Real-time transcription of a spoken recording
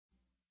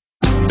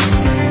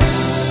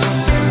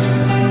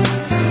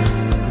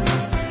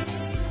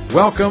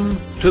Welcome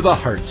to the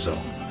Heart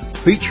Zone,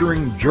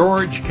 featuring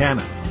George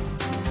Cannon.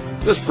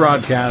 This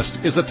broadcast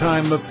is a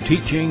time of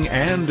teaching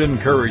and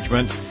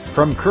encouragement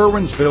from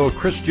Curwensville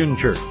Christian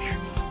Church.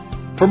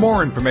 For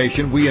more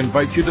information, we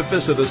invite you to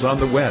visit us on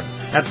the web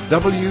at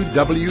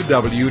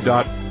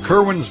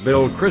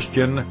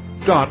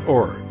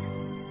www.curwensvillechristian.org.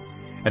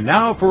 And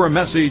now for a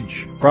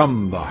message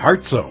from the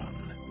Heart Zone.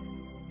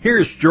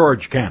 Here's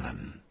George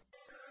Cannon.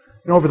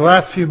 Over the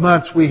last few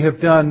months, we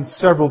have done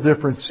several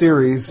different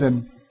series,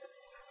 and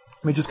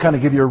let me just kind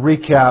of give you a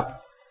recap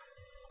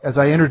as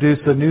I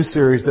introduce a new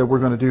series that we're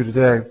going to do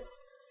today. A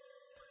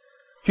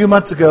few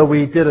months ago,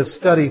 we did a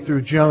study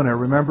through Jonah.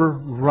 Remember?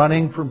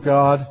 Running from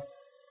God.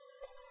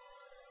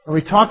 And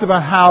we talked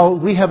about how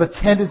we have a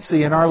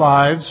tendency in our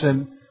lives,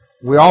 and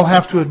we all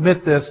have to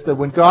admit this, that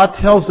when God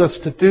tells us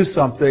to do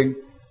something,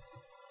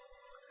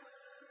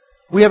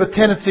 we have a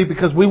tendency,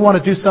 because we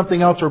want to do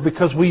something else or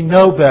because we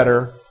know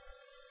better,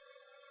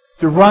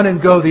 to run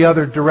and go the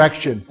other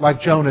direction, like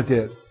Jonah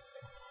did.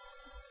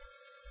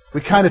 We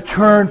kind of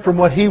turn from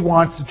what He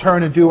wants to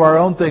turn and do our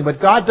own thing.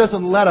 But God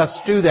doesn't let us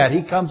do that.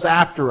 He comes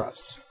after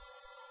us.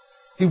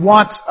 He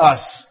wants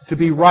us to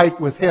be right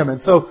with Him.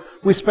 And so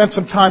we spent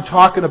some time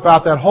talking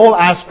about that whole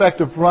aspect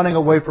of running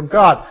away from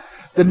God.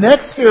 The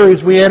next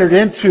series we entered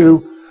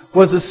into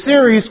was a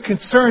series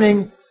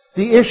concerning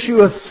the issue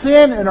of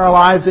sin in our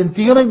lives and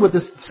dealing with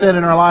the sin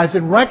in our lives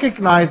and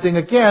recognizing,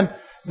 again,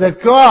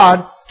 that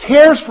God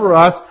cares for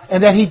us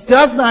and that He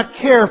does not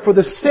care for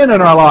the sin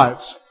in our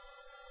lives.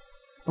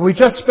 And we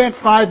just spent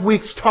 5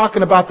 weeks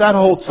talking about that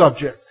whole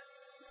subject.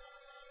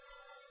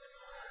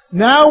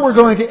 Now we're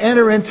going to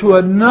enter into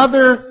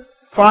another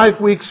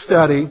 5-week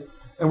study,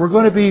 and we're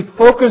going to be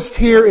focused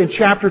here in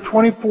chapter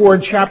 24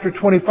 and chapter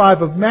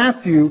 25 of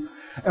Matthew,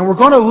 and we're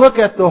going to look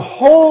at the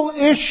whole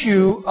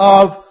issue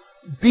of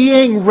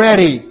being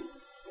ready.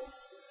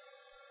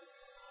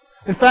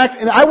 In fact,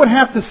 and I would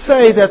have to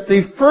say that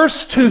the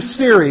first two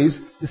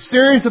series, the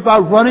series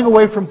about running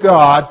away from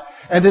God,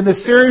 and then the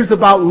series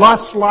about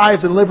lust,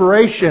 lies, and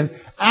liberation,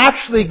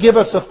 actually give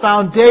us a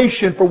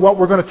foundation for what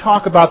we're going to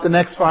talk about the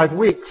next 5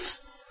 weeks.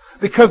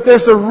 Because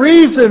there's a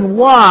reason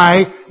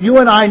why you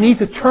and I need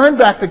to turn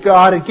back to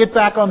God and get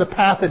back on the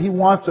path that He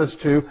wants us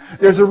to.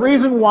 There's a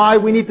reason why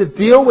we need to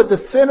deal with the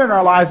sin in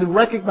our lives and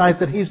recognize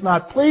that He's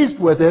not pleased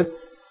with it.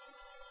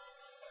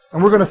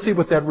 And we're going to see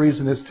what that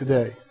reason is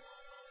today.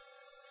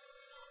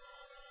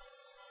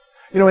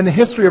 In the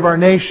history of our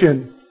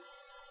nation,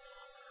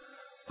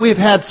 we've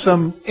had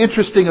some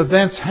interesting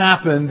events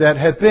happen that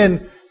have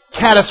been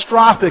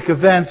catastrophic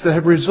events that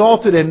have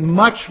resulted in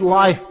much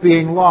life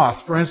being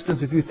lost. For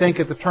instance, if you think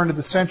at the turn of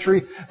the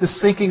century, the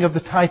sinking of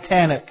the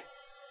Titanic.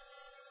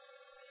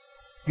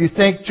 If you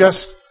think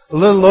just a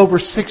little over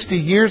 60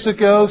 years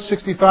ago,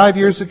 65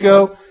 years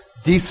ago,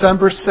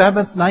 December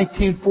 7th,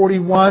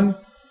 1941,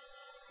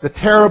 the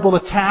terrible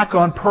attack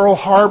on Pearl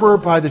Harbor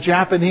by the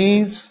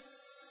Japanese,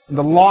 and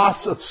the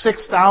loss of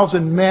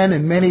 6,000 men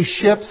and many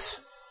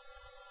ships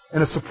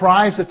in a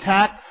surprise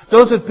attack.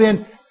 Those have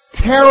been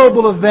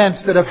terrible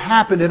events that have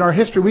happened in our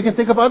history. We can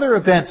think of other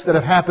events that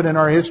have happened in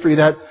our history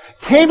that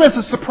came as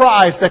a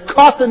surprise, that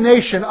caught the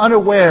nation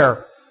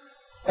unaware,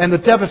 and the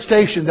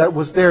devastation that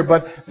was there.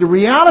 But the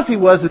reality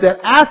was that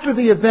after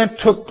the event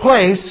took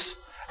place,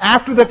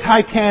 after the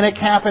Titanic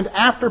happened,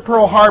 after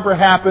Pearl Harbor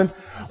happened,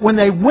 when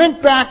they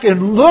went back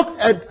and looked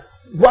at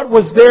what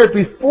was there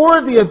before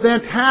the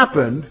event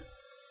happened,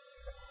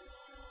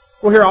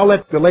 well, here, I'll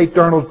let the late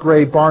Donald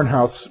Gray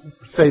Barnhouse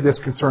say this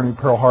concerning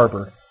Pearl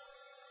Harbor.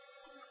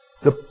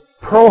 The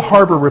Pearl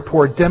Harbor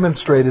report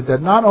demonstrated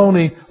that not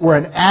only were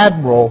an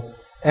admiral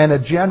and a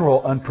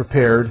general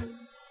unprepared,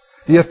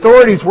 the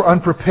authorities were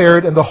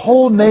unprepared, and the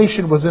whole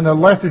nation was in a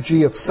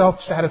lethargy of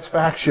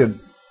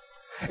self-satisfaction.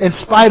 In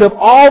spite of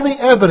all the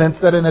evidence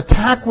that an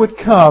attack would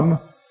come,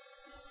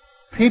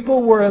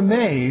 people were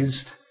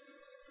amazed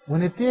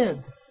when it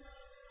did.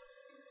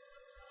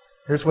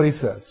 Here's what he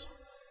says.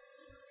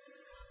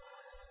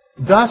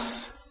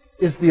 Thus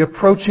is the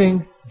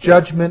approaching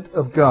judgment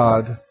of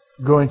God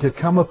going to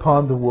come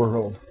upon the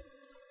world.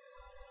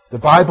 The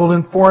Bible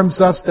informs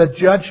us that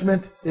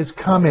judgment is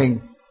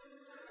coming.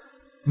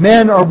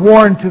 Men are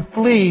warned to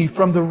flee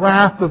from the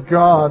wrath of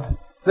God.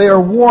 They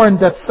are warned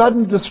that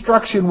sudden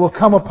destruction will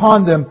come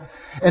upon them,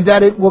 and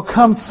that it will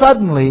come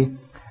suddenly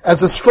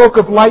as a stroke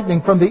of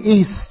lightning from the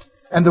east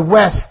and the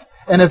west,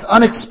 and as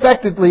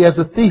unexpectedly as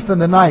a thief in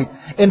the night.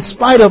 In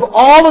spite of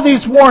all of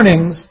these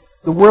warnings,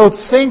 the world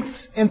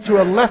sinks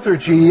into a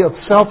lethargy of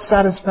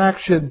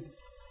self-satisfaction.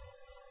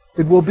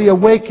 It will be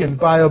awakened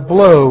by a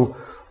blow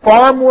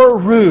far more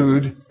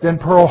rude than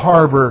Pearl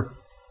Harbor.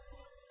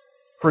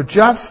 For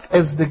just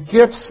as the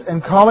gifts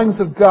and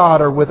callings of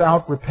God are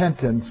without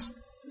repentance,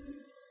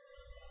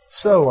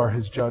 so are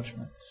His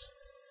judgments.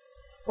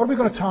 What are we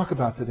going to talk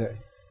about today?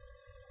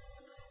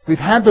 We've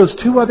had those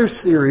 2 other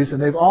series,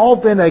 and they've all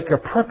been like a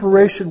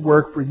preparation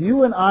work for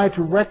you and I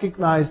to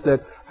recognize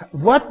that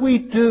what we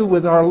do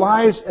with our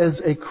lives as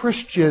a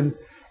Christian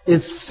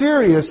is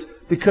serious,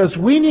 because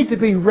we need to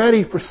be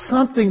ready for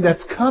something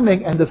that's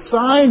coming, and the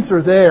signs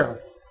are there.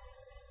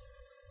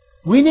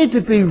 We need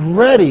to be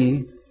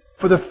ready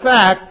for the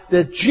fact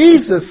that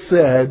Jesus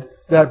said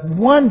that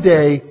one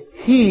day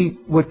He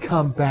would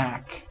come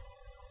back.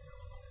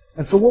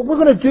 And so what we're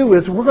going to do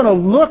is we're going to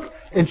look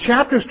in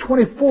chapters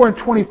 24 and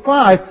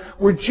 25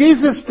 where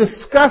Jesus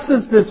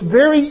discusses this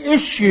very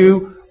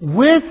issue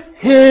with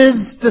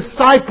His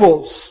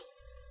disciples.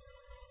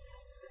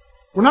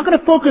 We're not going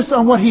to focus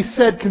on what He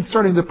said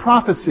concerning the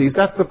prophecies.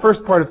 That's the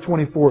first part of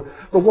 24.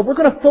 But what we're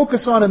going to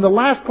focus on in the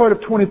last part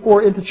of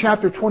 24 into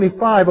chapter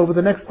 25 over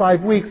the next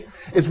 5 weeks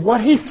is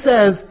what He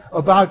says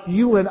about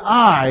you and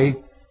I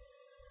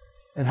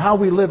and how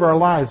we live our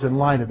lives in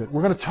light of it.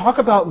 We're going to talk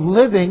about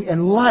living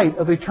in light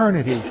of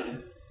eternity.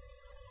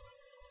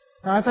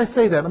 Now, as I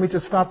say that, let me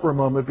just stop for a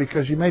moment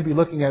because you may be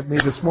looking at me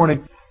this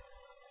morning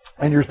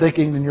and you're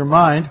thinking in your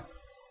mind,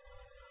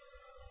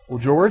 well,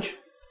 George,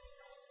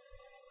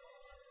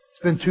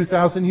 it's been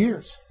 2,000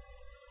 years.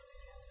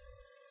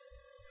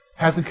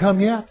 Hasn't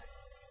come yet.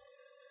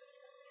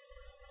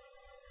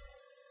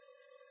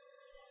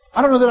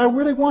 I don't know that I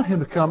really want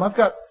Him to come. I've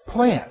got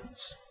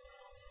plans.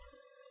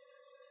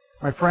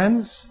 My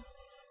friends,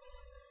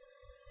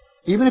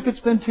 even if it's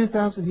been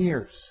 2,000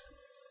 years,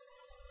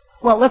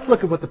 well, let's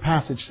look at what the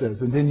passage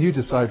says, and then you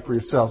decide for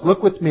yourselves.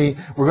 Look with me.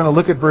 We're going to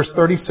look at verse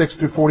 36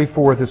 through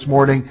 44 this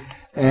morning,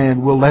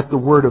 and we'll let the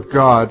Word of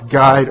God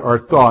guide our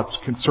thoughts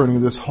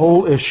concerning this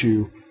whole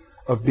issue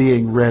of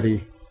being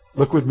ready.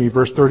 Look with me,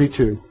 verse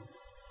 32.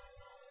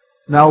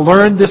 Now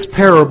learn this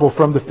parable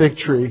from the fig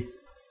tree.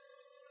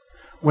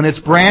 When its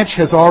branch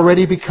has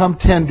already become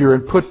tender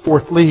and put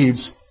forth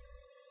leaves,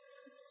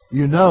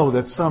 you know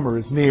that summer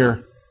is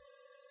near.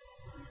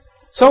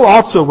 So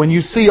also, when you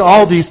see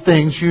all these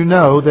things, you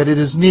know that it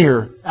is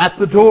near, at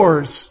the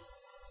doors.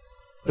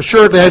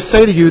 Assuredly, I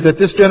say to you that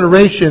this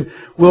generation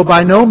will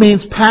by no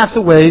means pass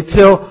away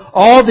till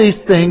all these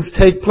things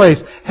take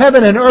place.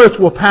 Heaven and earth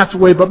will pass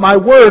away, but my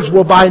words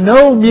will by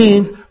no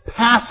means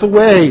pass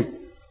away.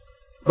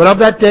 But of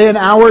that day and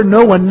hour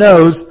no one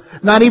knows,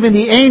 not even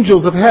the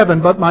angels of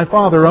heaven, but my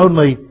Father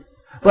only.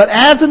 But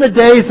as in the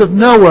days of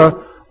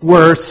Noah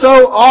were,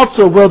 so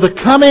also will the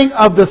coming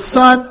of the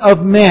Son of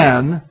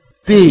Man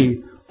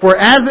be. For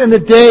as in the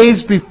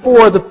days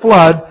before the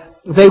flood,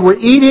 they were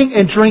eating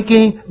and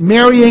drinking,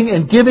 marrying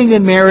and giving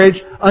in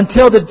marriage,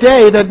 until the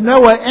day that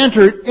Noah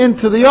entered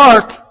into the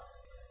ark,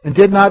 and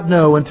did not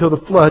know until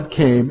the flood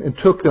came and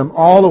took them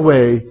all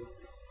away.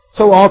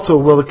 So also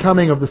will the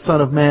coming of the Son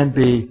of Man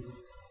be.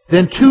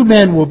 Then 2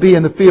 men will be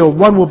in the field,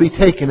 one will be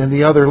taken and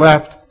the other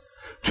left.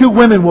 2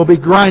 women will be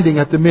grinding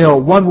at the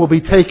mill, one will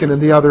be taken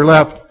and the other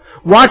left.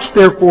 Watch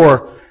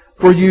therefore,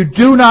 for you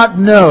do not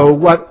know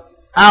what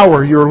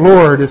hour your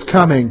Lord is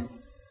coming.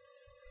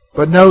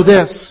 But know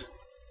this,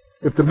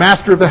 if the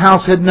master of the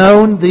house had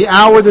known the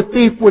hour the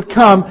thief would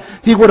come,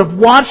 he would have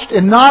watched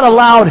and not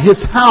allowed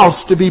his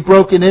house to be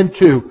broken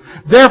into.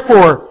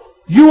 Therefore,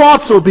 you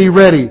also be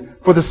ready,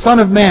 for the Son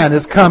of Man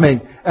is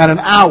coming at an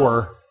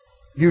hour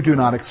you do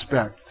not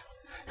expect.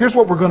 Here's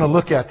what we're going to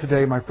look at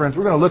today, my friends.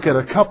 We're going to look at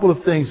a couple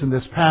of things in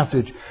this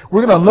passage.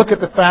 We're going to look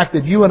at the fact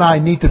that you and I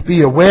need to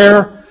be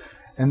aware,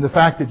 and the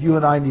fact that you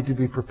and I need to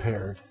be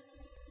prepared.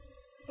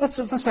 Let's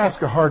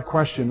ask a hard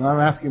question. I'm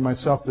asking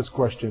myself this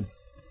question.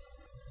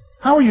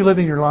 How are you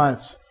living your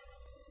lives?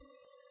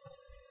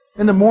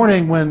 In the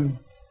morning when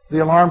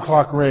the alarm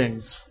clock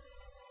rings,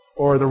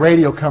 or the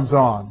radio comes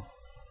on,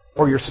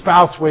 or your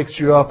spouse wakes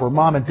you up, or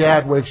mom and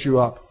dad wakes you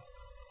up,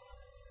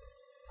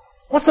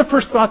 what's the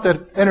first thought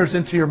that enters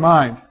into your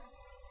mind?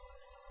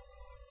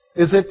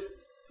 Is it,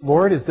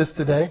 Lord, is this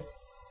today?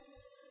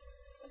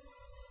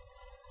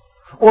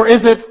 Or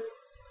is it,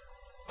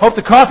 hope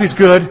the coffee's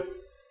good?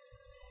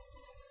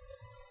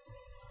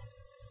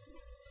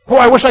 Boy,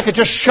 I wish I could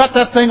just shut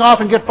that thing off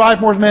and get 5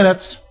 more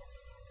minutes.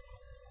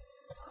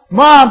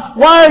 Mom,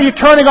 why are you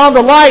turning on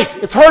the light?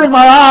 It's hurting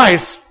my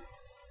eyes.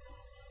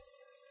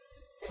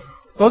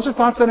 Those are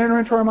thoughts that enter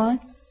into our mind.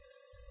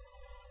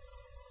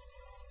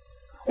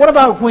 What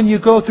about when you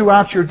go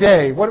throughout your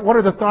day? What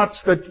are the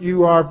thoughts that you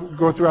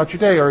go throughout your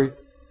day? Are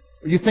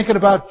you thinking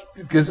about,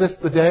 is this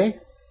the day?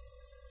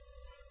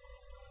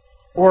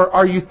 Or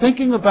are you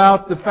thinking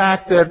about the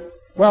fact that,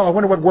 well, I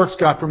wonder what work's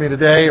got for me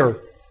today, or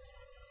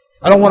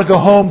I don't want to go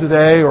home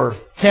today, or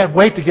can't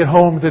wait to get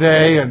home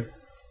today, and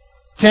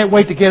can't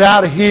wait to get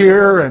out of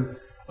here, and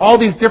all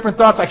these different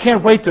thoughts. I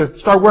can't wait to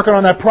start working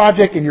on that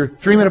project, and you're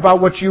dreaming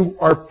about what you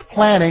are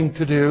planning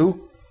to do,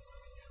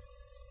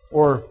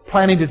 or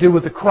planning to do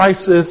with the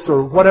crisis,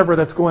 or whatever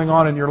that's going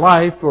on in your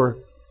life, or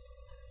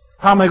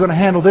how am I going to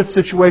handle this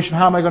situation?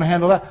 How am I going to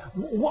handle that?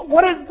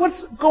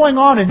 What's going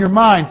on in your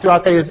mind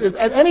throughout the day?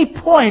 At any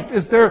point,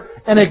 is there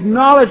an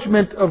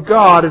acknowledgement of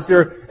God? Is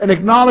there an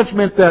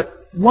acknowledgement that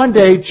one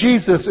day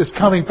Jesus is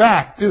coming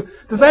back?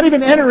 Does that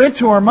even enter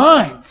into our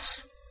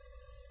minds?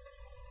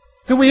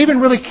 Do we even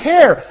really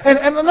care?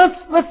 And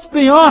let's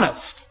be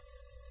honest.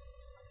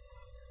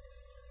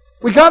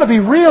 We got to be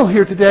real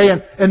here today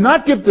and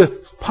not give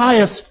the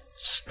pious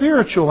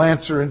spiritual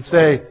answer and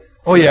say,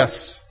 "Oh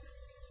yes,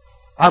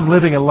 I'm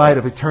living in light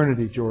of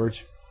eternity,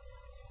 George."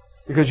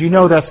 Because you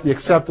know that's the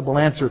acceptable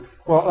answer.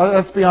 Well,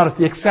 let's be honest.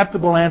 The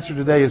acceptable answer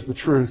today is the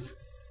truth.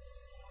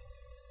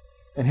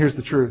 And here's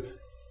the truth.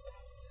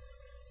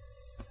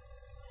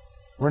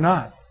 We're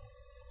not.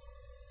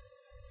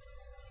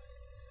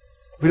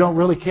 We don't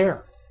really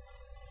care.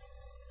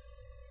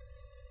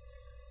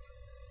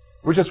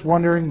 We're just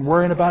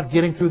worrying about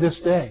getting through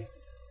this day.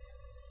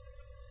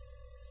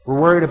 We're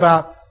worried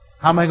about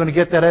how am I going to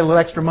get that little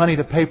extra money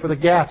to pay for the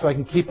gas so I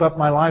can keep up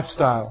my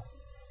lifestyle.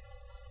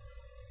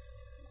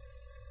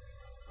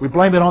 We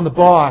blame it on the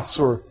boss,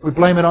 or we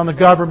blame it on the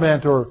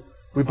government, or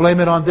we blame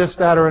it on this,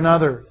 that, or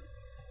another.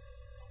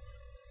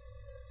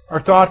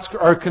 Our thoughts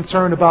are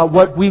concerned about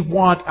what we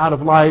want out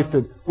of life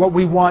and what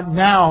we want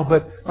now.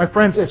 But, my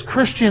friends, as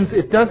Christians,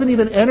 it doesn't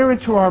even enter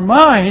into our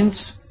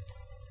minds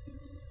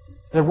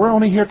that we're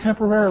only here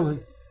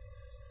temporarily.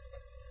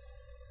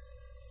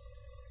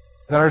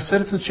 That our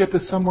citizenship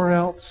is somewhere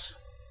else.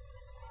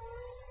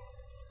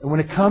 And when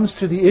it comes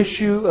to the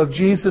issue of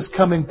Jesus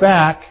coming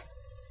back,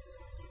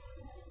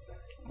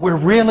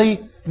 we're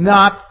really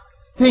not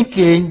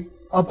thinking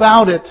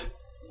about it.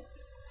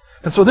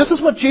 And so this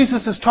is what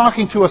Jesus is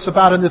talking to us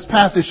about in this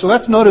passage. So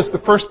let's notice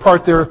the first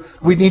part there.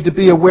 We need to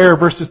be aware,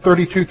 verses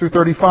 32 through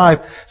 35.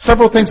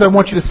 Several things I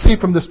want you to see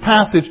from this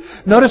passage.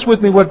 Notice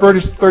with me what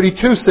verse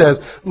 32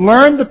 says.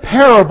 Learn the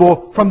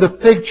parable from the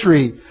fig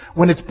tree.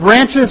 When its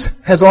branches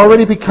has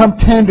already become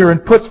tender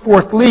and puts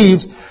forth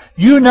leaves,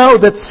 you know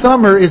that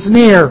summer is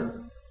near.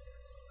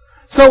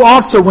 So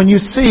also, when you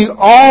see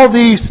all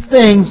these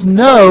things,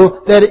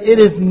 know that it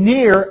is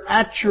near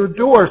at your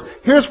doors.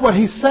 Here's what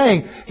He's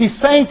saying. He's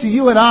saying to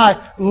you and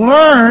I,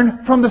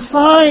 learn from the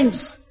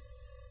signs.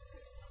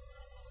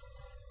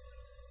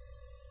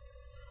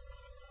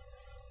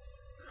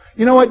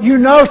 You know what? You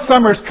know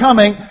summer's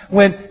coming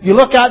when you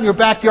look out in your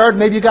backyard.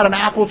 Maybe you got an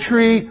apple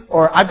tree,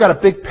 or I've got a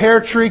big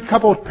pear tree,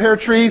 couple of pear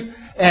trees,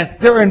 and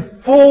they're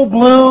in full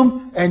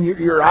bloom, and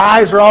your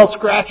eyes are all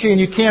scratchy, and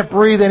you can't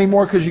breathe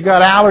anymore because you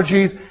got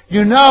allergies.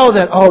 You know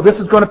that, this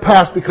is going to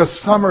pass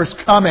because summer's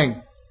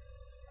coming.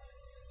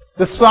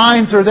 The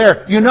signs are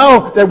there. You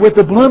know that with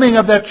the blooming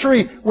of that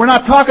tree, we're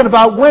not talking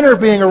about winter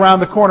being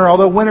around the corner,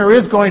 although winter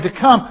is going to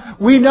come.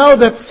 We know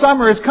that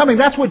summer is coming.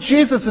 That's what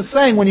Jesus is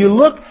saying. When you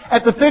look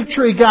at the fig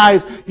tree,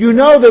 guys, you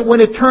know that when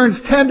it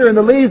turns tender and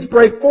the leaves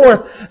break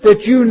forth,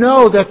 that you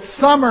know that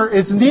summer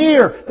is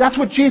near. That's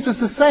what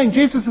Jesus is saying.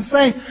 Jesus is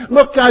saying,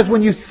 look, guys,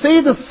 when you see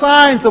the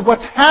signs of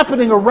what's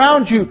happening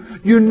around you,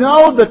 you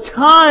know the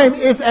time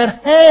is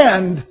at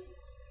hand.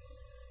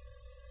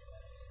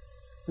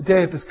 The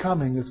day of His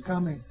coming is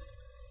coming.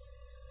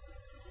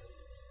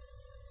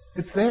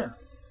 It's there.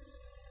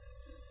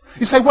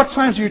 You say, what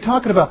signs are you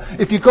talking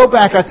about? If you go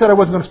back, I said I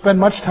wasn't going to spend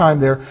much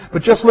time there,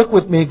 but just look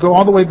with me, go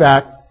all the way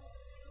back.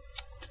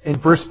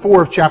 In verse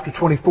 4 of chapter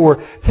 24,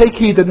 take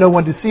heed that no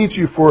one deceives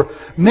you, for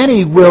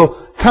many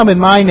will come in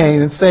my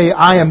name and say,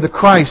 I am the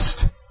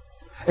Christ.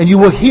 And you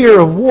will hear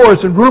of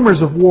wars and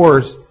rumors of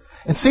wars.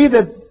 And see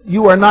that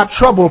you are not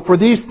troubled, for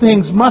these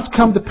things must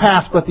come to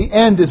pass, but the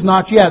end is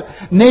not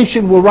yet.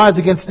 Nation will rise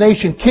against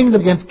nation,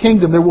 kingdom against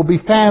kingdom. There will be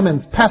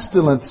famines,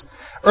 pestilence,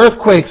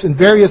 earthquakes in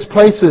various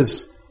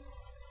places.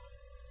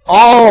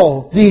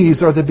 All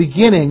these are the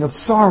beginning of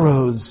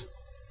sorrows.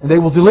 And they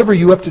will deliver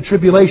you up to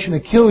tribulation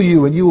and kill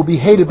you, and you will be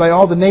hated by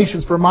all the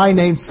nations for my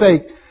name's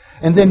sake.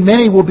 And then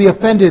many will be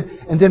offended,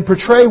 and then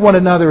betray one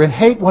another and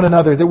hate one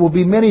another. There will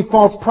be many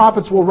false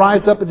prophets will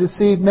rise up and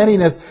deceive many,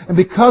 and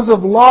because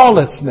of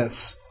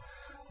lawlessness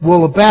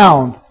will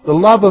abound, the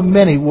love of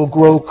many will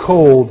grow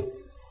cold.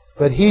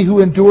 But he who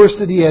endures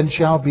to the end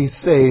shall be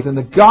saved. And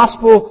the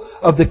gospel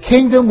of the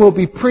kingdom will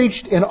be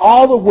preached in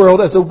all the world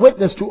as a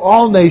witness to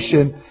all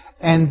nations,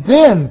 and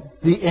then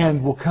the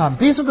end will come.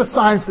 These are the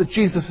signs that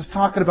Jesus is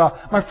talking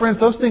about. My friends,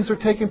 those things are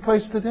taking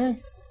place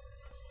today.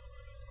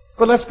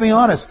 But let's be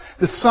honest.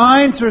 The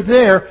signs are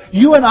there.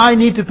 You and I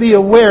need to be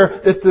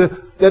aware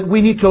that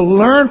we need to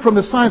learn from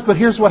the signs. But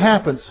here's what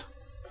happens.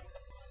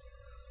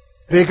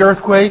 Big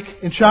earthquake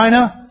in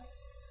China.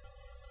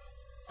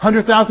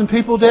 100,000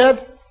 people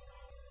dead.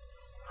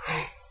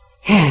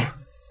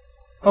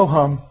 Oh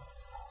hum.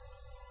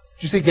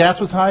 Did you see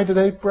gas was high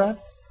today, Brad?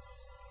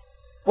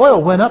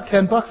 Oil went up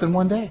 $10 in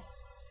one day.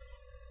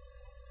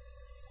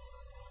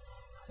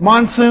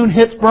 Monsoon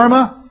hits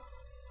Burma.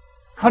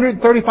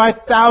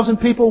 135,000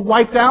 people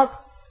wiped out.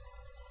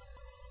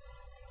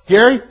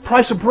 Gary,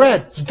 price of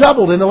bread has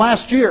doubled in the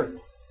last year.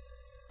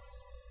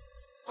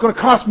 It's going to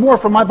cost more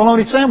for my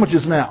bologna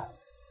sandwiches now.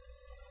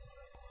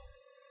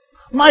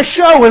 My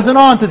show isn't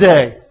on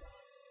today.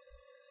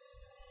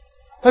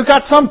 They've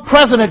got some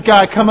president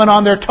guy coming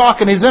on there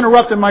talking. He's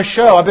interrupting my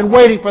show. I've been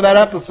waiting for that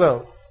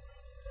episode.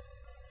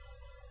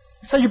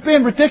 You say, you're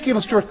being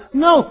ridiculous, George.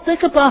 No,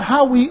 think about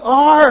how we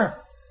are.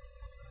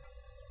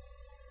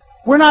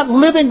 We're not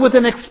living with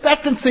an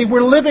expectancy.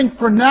 We're living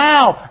for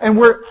now. And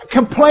we're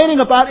complaining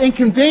about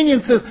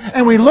inconveniences.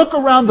 And we look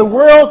around the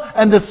world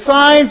and the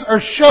signs are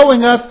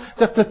showing us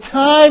that the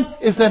time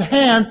is at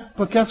hand.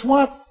 But guess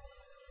what?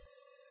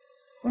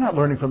 We're not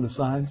learning from the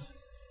signs.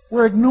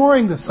 We're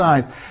ignoring the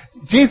signs.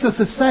 Jesus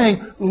is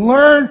saying,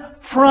 learn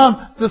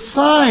from the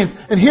signs.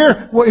 And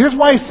here's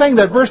why he's saying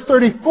that. Verse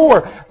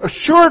 34,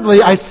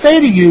 assuredly I say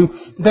to you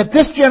that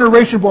this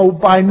generation will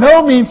by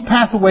no means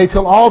pass away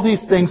till all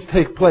these things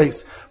take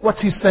place.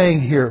 What's he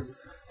saying here?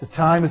 The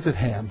time is at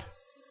hand.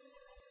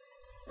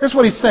 Here's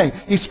what he's saying.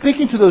 He's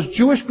speaking to those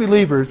Jewish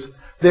believers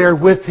there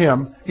with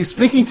him. He's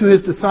speaking to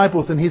his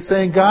disciples, and he's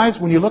saying, guys,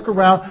 when you look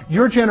around,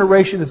 your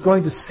generation is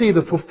going to see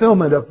the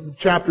fulfillment of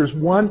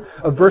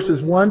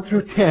verses 1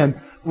 through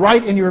 10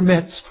 right in your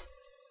midst.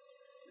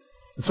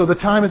 And so the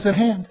time is at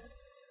hand.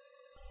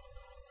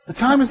 The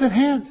time is at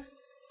hand.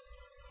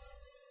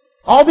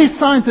 All these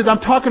signs that I'm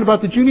talking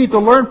about that you need to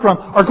learn from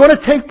are going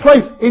to take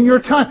place in your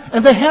time,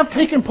 and they have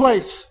taken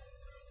place.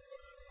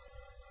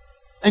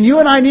 And you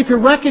and I need to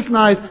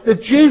recognize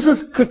that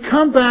Jesus could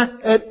come back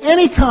at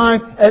any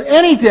time, at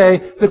any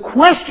day. The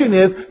question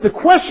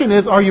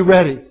is, are you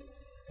ready?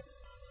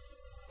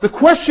 The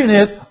question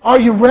is, are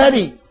you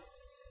ready?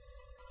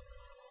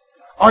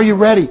 Are you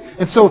ready?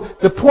 And so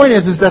the point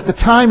is that the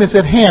time is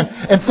at hand.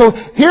 And so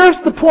here's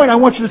the point I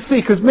want you to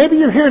see, because maybe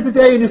you're here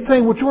today and you're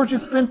saying, well, George,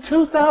 it's been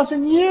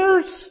 2,000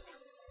 years.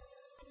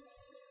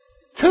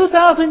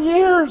 2,000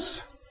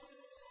 years.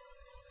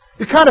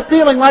 You're kind of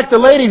feeling like the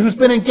lady who's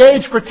been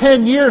engaged for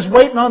 10 years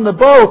waiting on the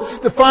beau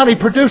to finally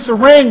produce a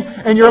ring,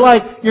 and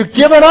you're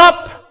giving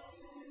up.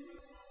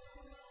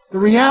 The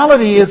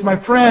reality is,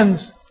 my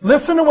friends,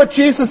 listen to what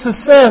Jesus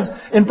says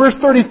in verse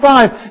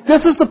 35.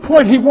 This is the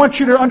point He wants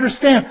you to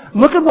understand.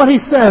 Look at what He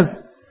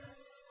says.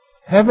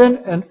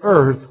 Heaven and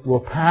earth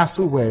will pass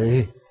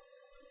away,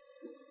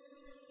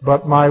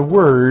 but my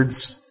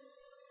words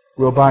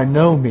will by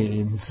no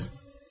means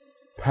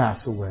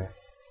pass away.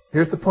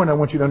 Here's the point I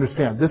want you to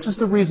understand. This is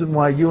the reason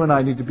why you and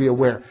I need to be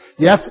aware.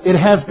 Yes, it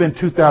has been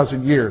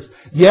 2,000 years.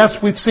 Yes,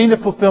 we've seen the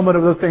fulfillment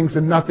of those things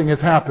and nothing has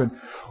happened.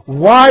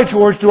 Why,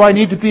 George, do I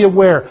need to be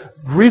aware?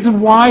 The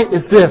reason why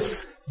is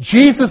this.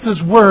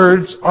 Jesus'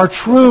 words are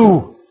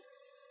true.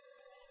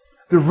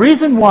 The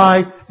reason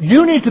why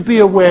you need to be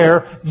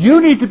aware,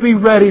 you need to be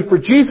ready for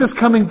Jesus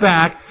coming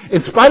back,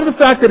 in spite of the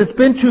fact that it's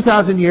been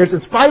 2,000 years, in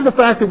spite of the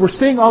fact that we're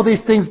seeing all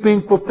these things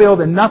being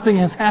fulfilled and nothing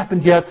has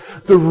happened yet,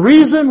 the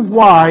reason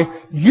why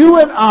you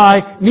and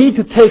I need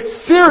to take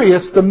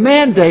serious the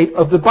mandate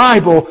of the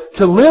Bible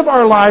to live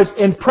our lives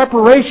in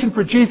preparation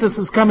for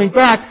Jesus' coming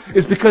back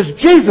is because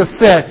Jesus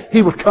said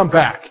He would come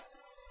back.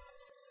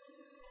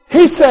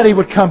 He said He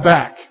would come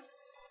back.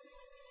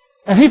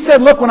 And He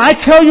said, look, when I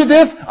tell you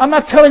this, I'm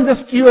not telling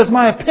this to you as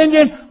my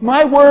opinion.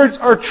 My words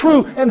are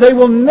true, and they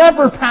will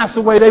never pass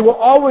away. They will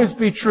always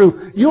be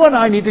true. You and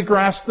I need to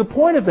grasp the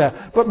point of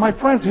that. But my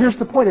friends, here's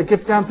the point. It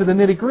gets down to the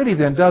nitty-gritty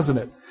then, doesn't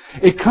it?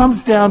 It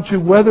comes down to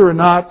whether or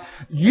not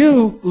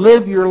you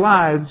live your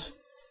lives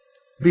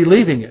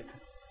believing it.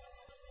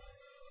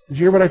 Did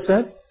you hear what I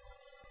said?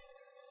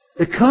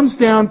 It comes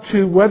down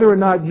to whether or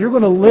not you're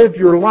going to live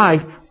your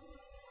life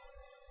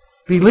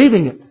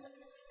believing it.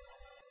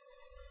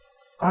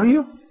 Are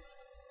you?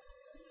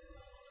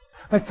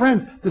 My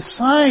friends, the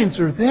signs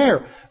are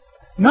there.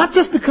 Not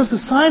just because the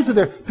signs are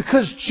there,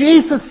 because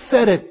Jesus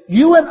said it.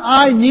 You and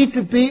I need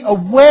to be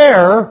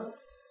aware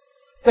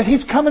that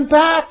He's coming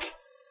back.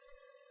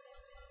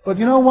 But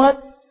you know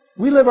what?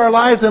 We live our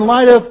lives in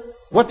light of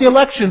what the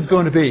election's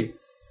going to be.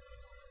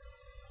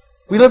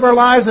 We live our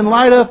lives in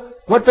light of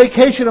what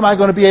vacation am I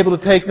going to be able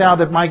to take now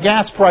that my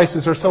gas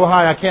prices are so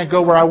high I can't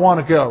go where I want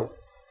to go.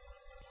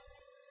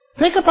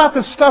 Think about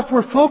the stuff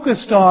we're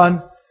focused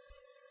on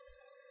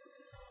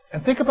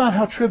and think about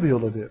how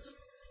trivial it is.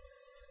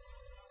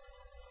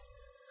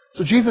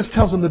 So Jesus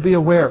tells them to be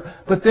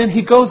aware. But then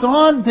He goes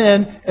on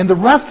then in the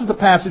rest of the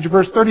passage,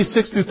 verse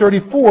 36 through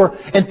 34,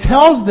 and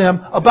tells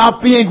them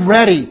about being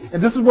ready.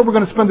 And this is what we're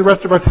going to spend the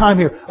rest of our time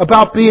here,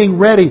 about being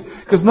ready.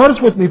 Because notice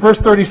with me, verse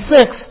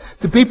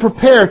 36, to be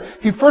prepared,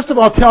 He first of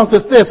all tells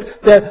us this,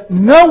 that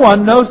no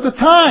one knows the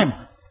time.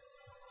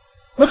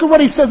 Look at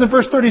what He says in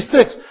verse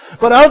 36.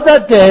 But of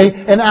that day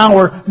and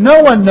hour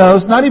no one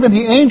knows, not even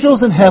the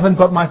angels in heaven,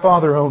 but my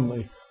Father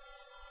only.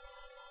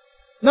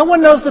 No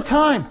one knows the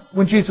time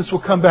when Jesus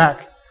will come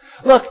back.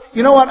 Look,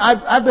 you know what?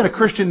 I've been a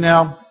Christian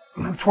now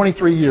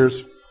 23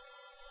 years.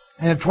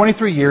 And in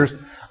 23 years,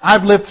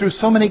 I've lived through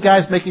so many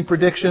guys making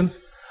predictions.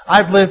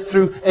 I've lived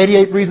through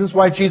 88 Reasons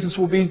Why Jesus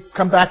Will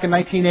Come Back in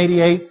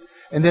 1988.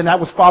 And then that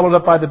was followed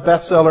up by the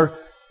bestseller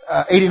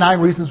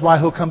 89 Reasons Why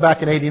He'll Come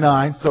Back in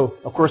 89. So,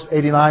 of course,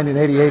 89 and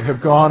 88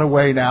 have gone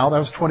away now. That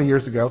was 20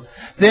 years ago.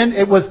 Then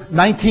it was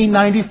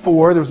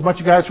 1994. There was a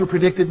bunch of guys who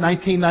predicted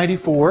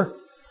 1994.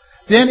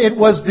 Then it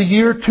was the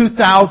year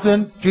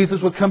 2000. Jesus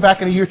would come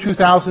back in the year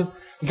 2000.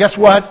 And guess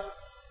what?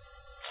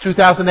 It's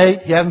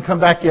 2008. He hasn't come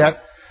back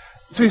yet.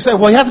 So you say,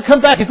 well, He hasn't come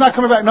back. He's not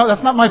coming back. No,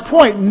 that's not my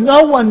point.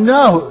 No one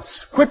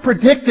knows. Quit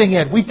predicting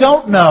it. We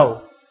don't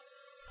know.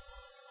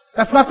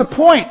 That's not the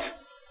point.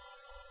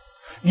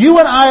 You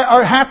and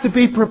I have to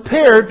be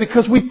prepared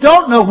because we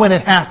don't know when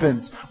it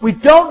happens. We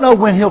don't know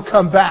when He'll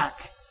come back.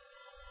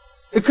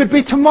 It could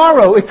be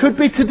tomorrow. It could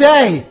be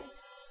today.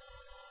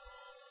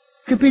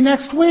 It could be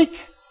next week.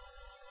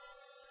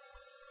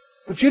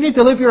 But you need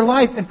to live your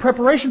life in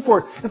preparation for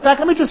it. In fact,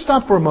 let me just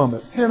stop for a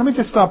moment. Here, let me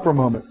just stop for a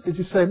moment. Did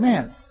you say,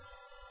 man,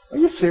 are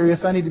you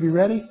serious? I need to be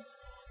ready?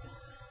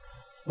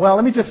 Well,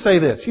 let me just say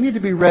this. You need to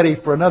be ready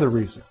for another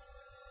reason.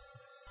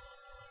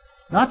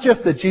 Not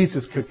just that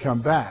Jesus could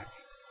come back,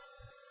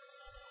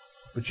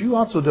 but you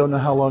also don't know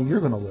how long you're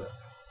going to live.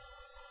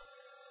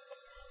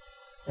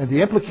 And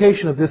the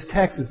implication of this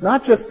text is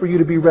not just for you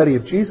to be ready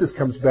if Jesus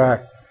comes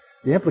back.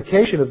 The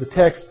implication of the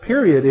text,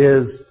 period,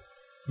 is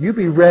you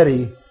be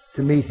ready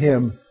to meet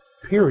Him,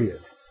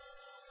 period.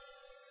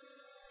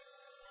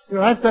 You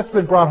know, that's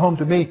been brought home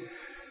to me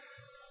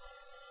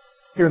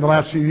here in the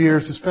last few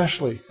years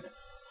especially.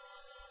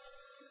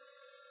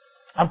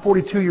 I'm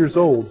 42 years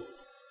old.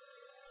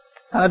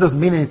 Now, that doesn't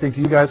mean anything to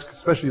you guys,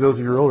 especially those of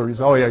you who are older. You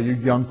say, oh yeah, you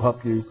young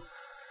pup, you.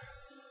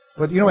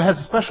 But you know, it has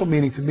a special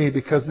meaning to me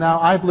because now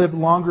I've lived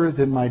longer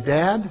than my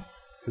dad,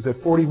 because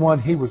at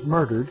 41 he was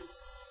murdered,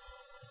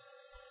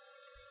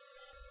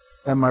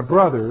 and my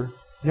brother,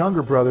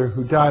 younger brother,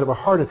 who died of a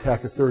heart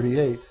attack at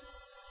 38.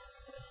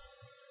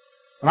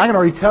 And I can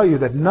already tell you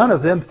that none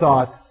of them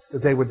thought that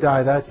they would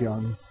die that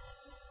young.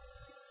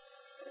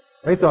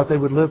 They thought they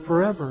would live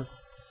forever.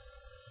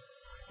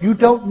 You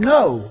don't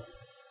know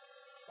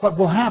what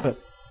will happen.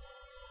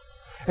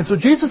 And so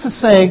Jesus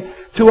is saying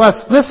to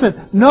us,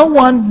 listen, no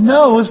one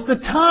knows the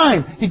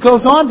time. He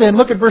goes on then,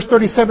 look at verse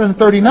 37 and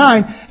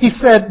 39. He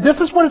said, this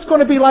is what it's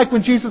going to be like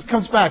when Jesus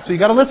comes back. So you've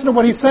got to listen to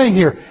what he's saying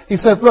here. He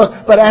says,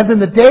 look, but as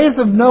in the days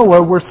of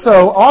Noah were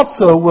so,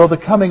 also will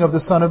the coming of the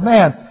Son of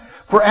Man.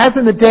 For as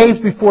in the days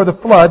before the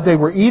flood, they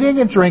were eating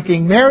and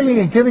drinking, marrying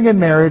and giving in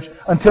marriage,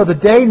 until the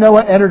day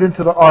Noah entered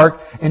into the ark,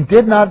 and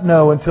did not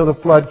know until the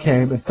flood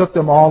came and took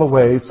them all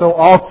away. So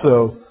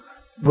also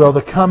will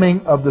the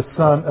coming of the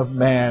Son of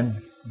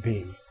Man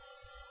be.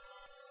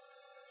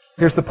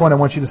 Here's the point I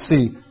want you to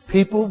see.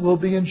 People will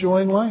be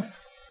enjoying life.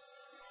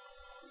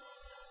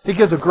 He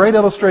gives a great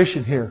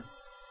illustration here.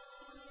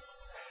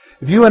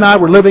 If you and I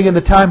were living in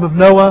the time of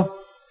Noah,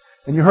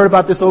 and you heard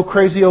about this old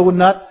crazy old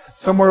nut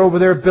somewhere over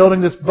there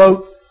building this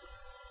boat,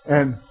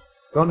 and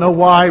don't know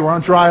why, we're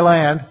on dry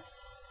land.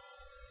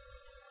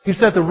 He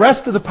said the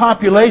rest of the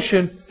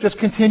population just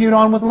continued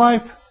on with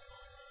life.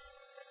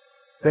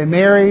 They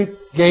married,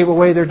 gave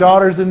away their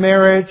daughters in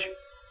marriage.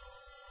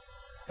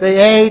 They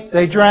ate,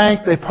 they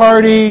drank, they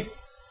partied,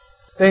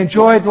 they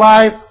enjoyed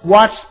life,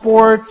 watched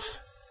sports.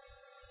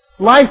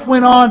 Life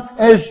went on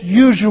as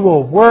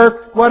usual.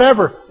 Work,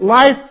 whatever.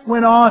 Life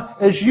went on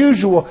as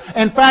usual.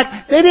 In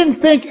fact, they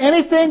didn't think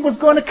anything was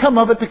going to come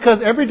of it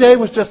because every day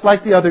was just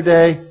like the other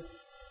day,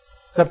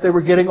 except they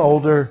were getting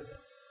older,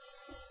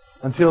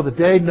 until the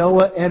day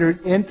Noah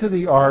entered into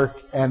the ark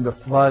and the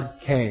flood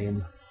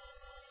came.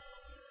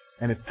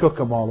 And it took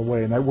them all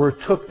away. And that word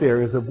took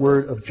there is a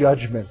word of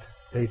judgment.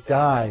 They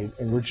died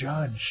and were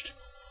judged.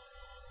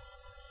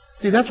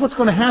 See, that's what's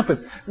going to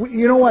happen.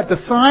 You know what? The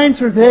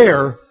signs are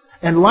there,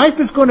 and life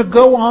is going to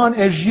go on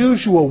as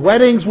usual.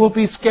 Weddings will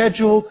be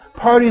scheduled.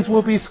 Parties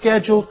will be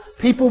scheduled.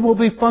 People will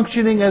be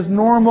functioning as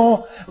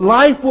normal.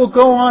 Life will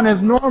go on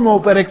as normal,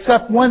 but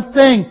except one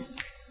thing.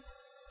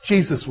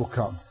 Jesus will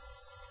come.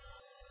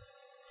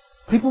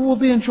 People will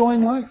be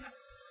enjoying life.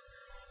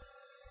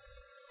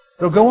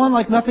 They'll go on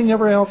like nothing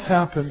ever else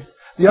happened.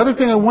 The other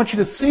thing I want you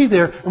to see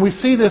there, and we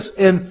see this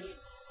in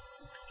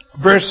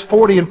verse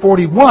 40 and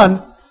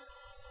 41,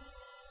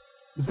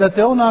 is that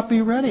they'll not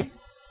be ready.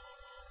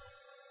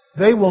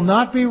 They will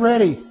not be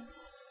ready.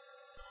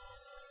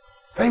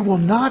 They will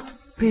not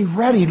be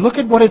ready. Look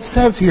at what it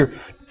says here.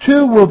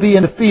 2 will be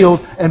in the field,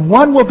 and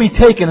 1 will be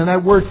taken. And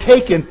that word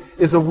taken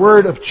is a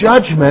word of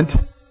judgment,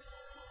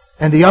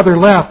 and the other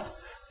left.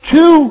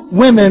 2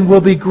 women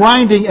will be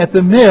grinding at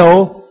the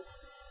mill,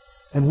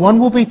 and 1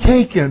 will be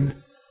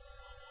taken,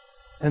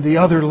 and the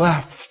other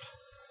left.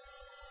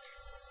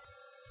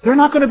 They're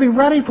not going to be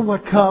ready for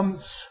what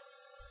comes.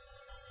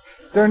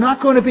 They're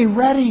not going to be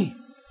ready.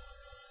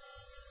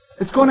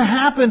 It's going to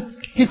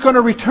happen. He's going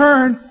to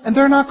return, and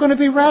they're not going to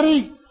be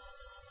ready.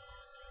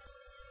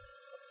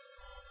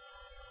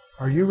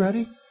 Are you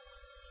ready?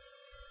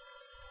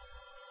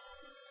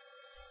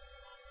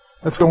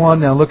 Let's go on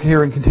now. Look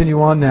here and continue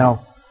on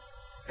now.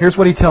 Here's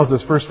what he tells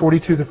us, verse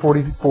 42 to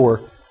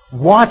 44.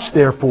 Watch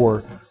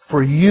therefore,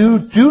 for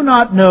you do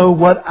not know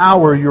what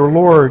hour your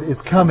Lord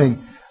is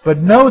coming. But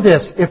know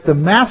this, if the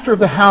master of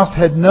the house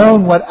had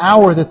known what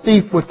hour the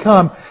thief would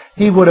come,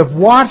 he would have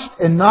watched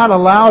and not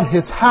allowed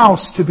his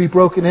house to be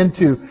broken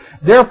into.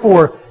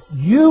 Therefore,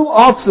 you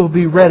also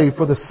be ready,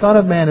 for the Son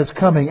of Man is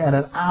coming at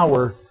an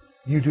hour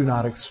you do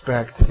not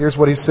expect. Here's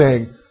what he's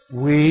saying.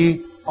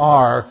 We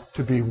are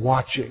to be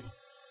watching.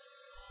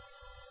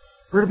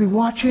 We're to be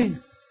watching.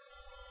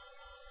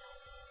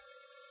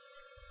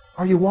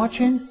 Are you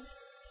watching?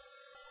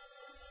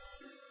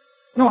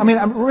 No, I mean,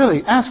 I'm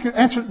really answer.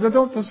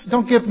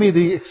 Don't give me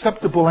the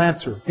acceptable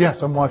answer.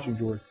 Yes, I'm watching,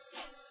 George.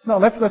 No,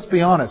 let's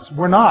be honest.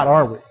 We're not,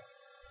 are we?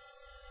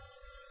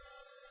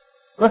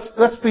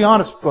 Let's be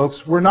honest,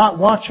 folks. We're not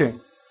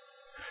watching.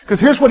 Because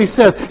here's what he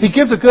says. He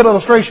gives a good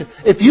illustration.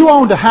 If you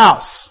owned a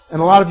house,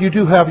 and a lot of you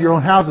do have your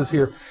own houses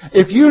here,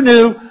 if you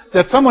knew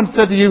that someone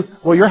said to you,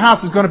 well, your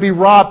house is going to be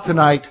robbed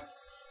tonight,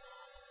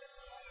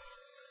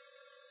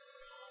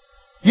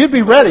 you'd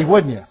be ready,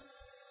 wouldn't you?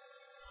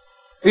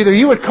 Either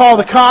you would call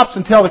the cops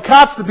and tell the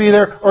cops to be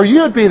there, or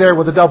you'd be there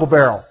with a double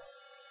barrel.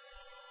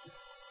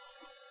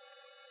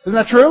 Isn't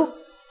that true?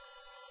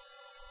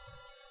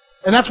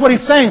 And that's what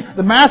he's saying.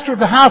 The master of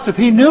the house, if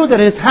he knew that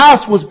his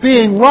house was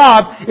being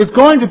robbed, is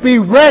going to be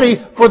ready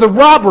for the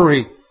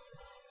robbery.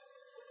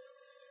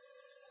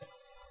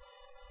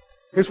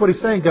 Here's what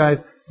he's saying, guys.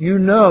 You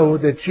know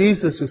that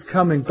Jesus is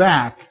coming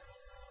back.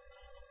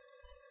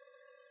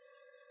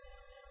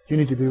 You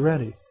need to be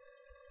ready.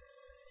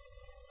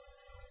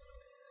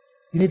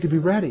 You need to be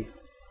ready.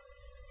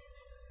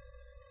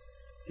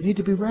 You need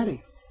to be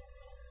ready.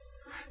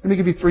 Let me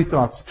give you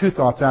two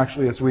thoughts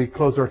actually, as we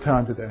close our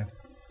time today.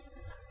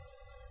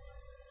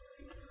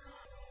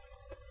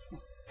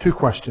 Two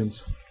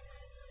questions.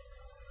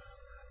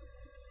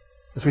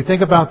 As we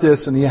think about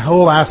this and the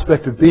whole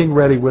aspect of being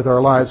ready with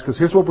our lives, because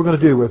here's what we're going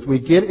to do. As we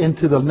get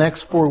into the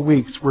next 4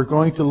 weeks, we're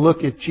going to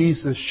look at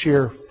Jesus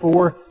share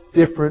 4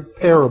 different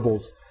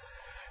parables.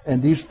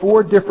 And these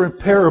 4 different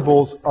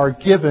parables are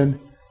given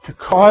to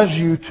cause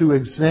you to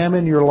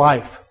examine your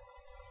life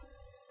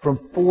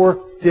from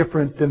 4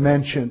 different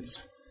dimensions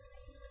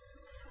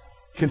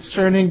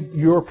concerning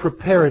your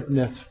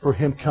preparedness for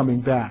Him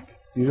coming back.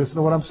 You listen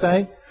to what I'm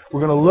saying? We're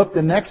going to look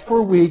the next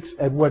 4 weeks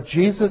at what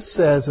Jesus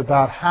says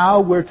about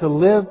how we're to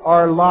live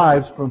our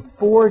lives from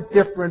 4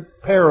 different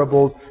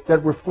parables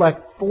that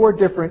reflect 4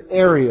 different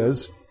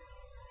areas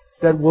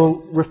that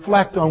will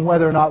reflect on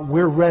whether or not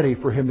we're ready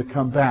for Him to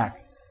come back.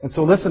 And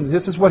so listen,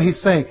 this is what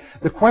he's saying.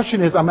 The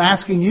question is, I'm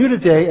asking you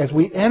today, as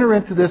we enter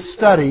into this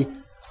study,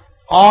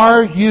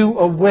 are you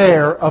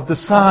aware of the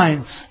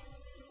signs?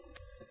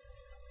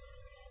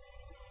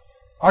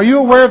 Are you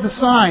aware of the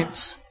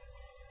signs?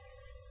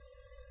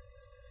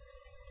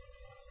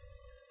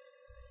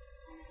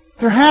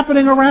 They're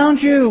happening around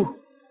you.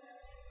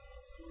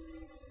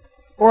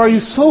 Or are you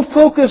so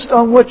focused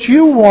on what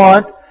you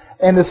want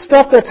and the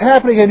stuff that's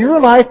happening in your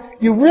life,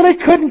 you really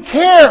couldn't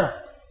care?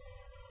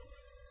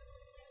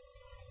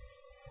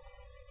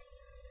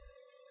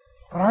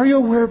 But are you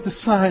aware of the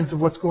signs of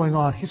what's going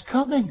on? He's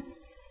coming.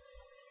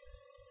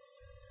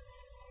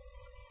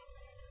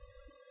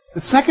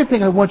 The second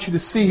thing I want you to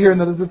see here,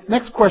 and the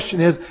next question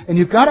is, and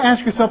you've got to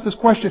ask yourself this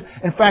question.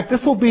 In fact,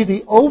 this will be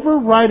the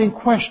overriding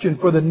question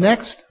for the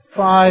next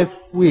 5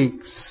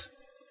 weeks.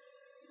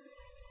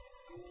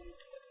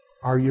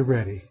 Are you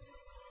ready?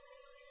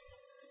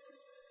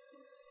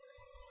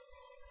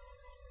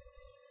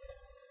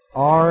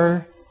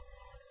 Are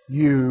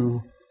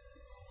you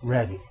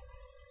ready?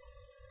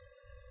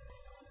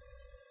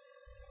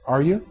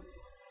 Are you?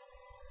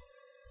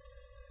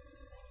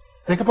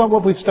 Think about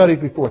what we've studied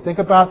before. Think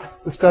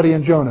about the study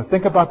in Jonah.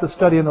 Think about the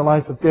study in the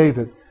life of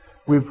David.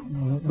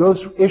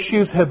 Those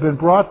issues have been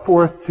brought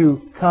forth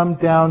to come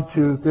down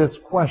to this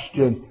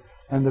question.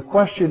 And the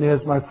question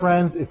is, my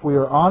friends, if we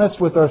are honest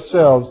with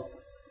ourselves,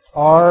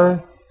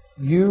 are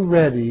you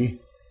ready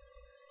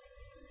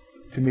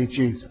to meet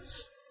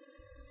Jesus?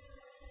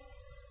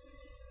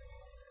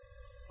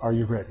 Are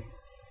you ready?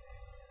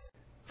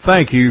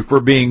 Thank you for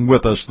being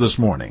with us this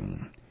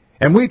morning.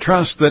 And we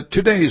trust that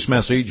today's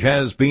message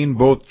has been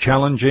both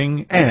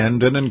challenging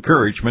and an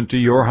encouragement to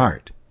your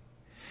heart.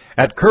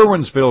 At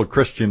Curwensville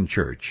Christian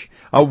Church,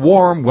 a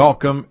warm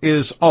welcome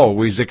is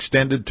always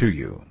extended to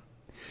you.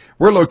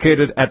 We're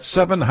located at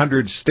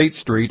 700 State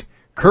Street,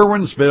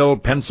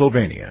 Curwensville,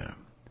 Pennsylvania.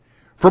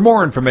 For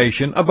more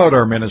information about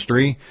our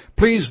ministry,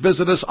 please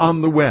visit us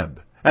on the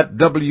web at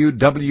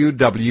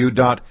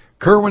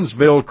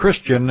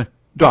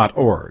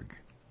www.curwensvillechristian.org.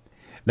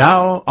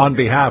 Now, on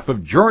behalf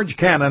of George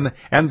Cannon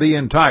and the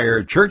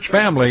entire church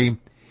family,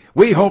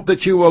 we hope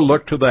that you will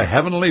look to the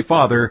Heavenly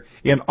Father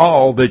in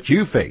all that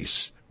you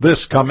face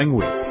this coming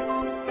week.